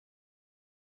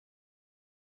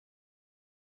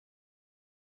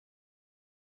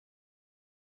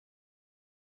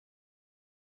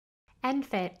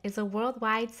Enfit is a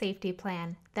worldwide safety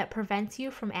plan that prevents you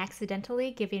from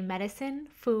accidentally giving medicine,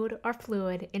 food, or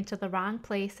fluid into the wrong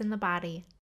place in the body.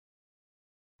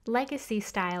 Legacy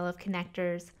style of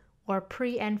connectors, or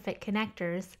pre-Enfit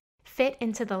connectors, fit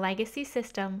into the legacy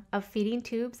system of feeding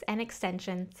tubes and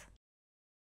extensions.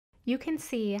 You can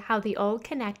see how the old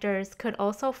connectors could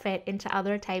also fit into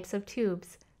other types of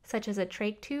tubes, such as a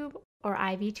trach tube or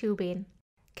IV tubing.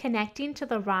 Connecting to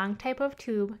the wrong type of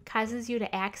tube causes you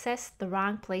to access the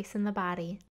wrong place in the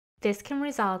body. This can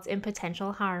result in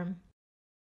potential harm.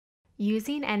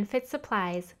 Using Enfit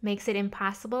supplies makes it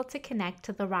impossible to connect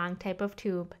to the wrong type of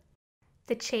tube.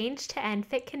 The change to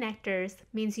Enfit connectors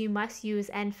means you must use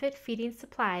Enfit feeding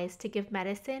supplies to give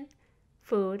medicine,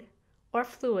 food, or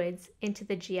fluids into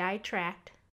the GI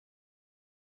tract.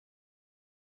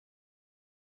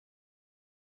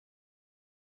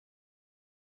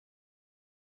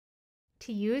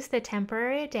 To use the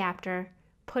temporary adapter,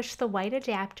 push the white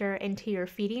adapter into your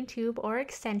feeding tube or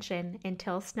extension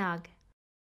until snug.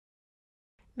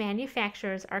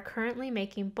 Manufacturers are currently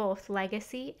making both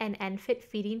legacy and Enfit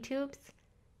feeding tubes,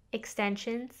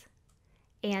 extensions,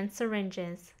 and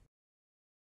syringes.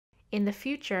 In the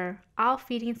future, all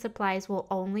feeding supplies will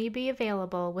only be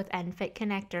available with Enfit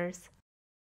connectors.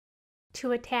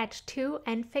 To attach two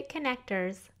Enfit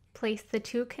connectors, place the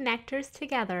two connectors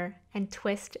together and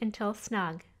twist until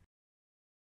snug.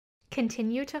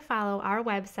 Continue to follow our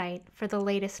website for the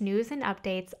latest news and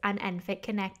updates on Enfit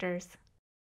connectors.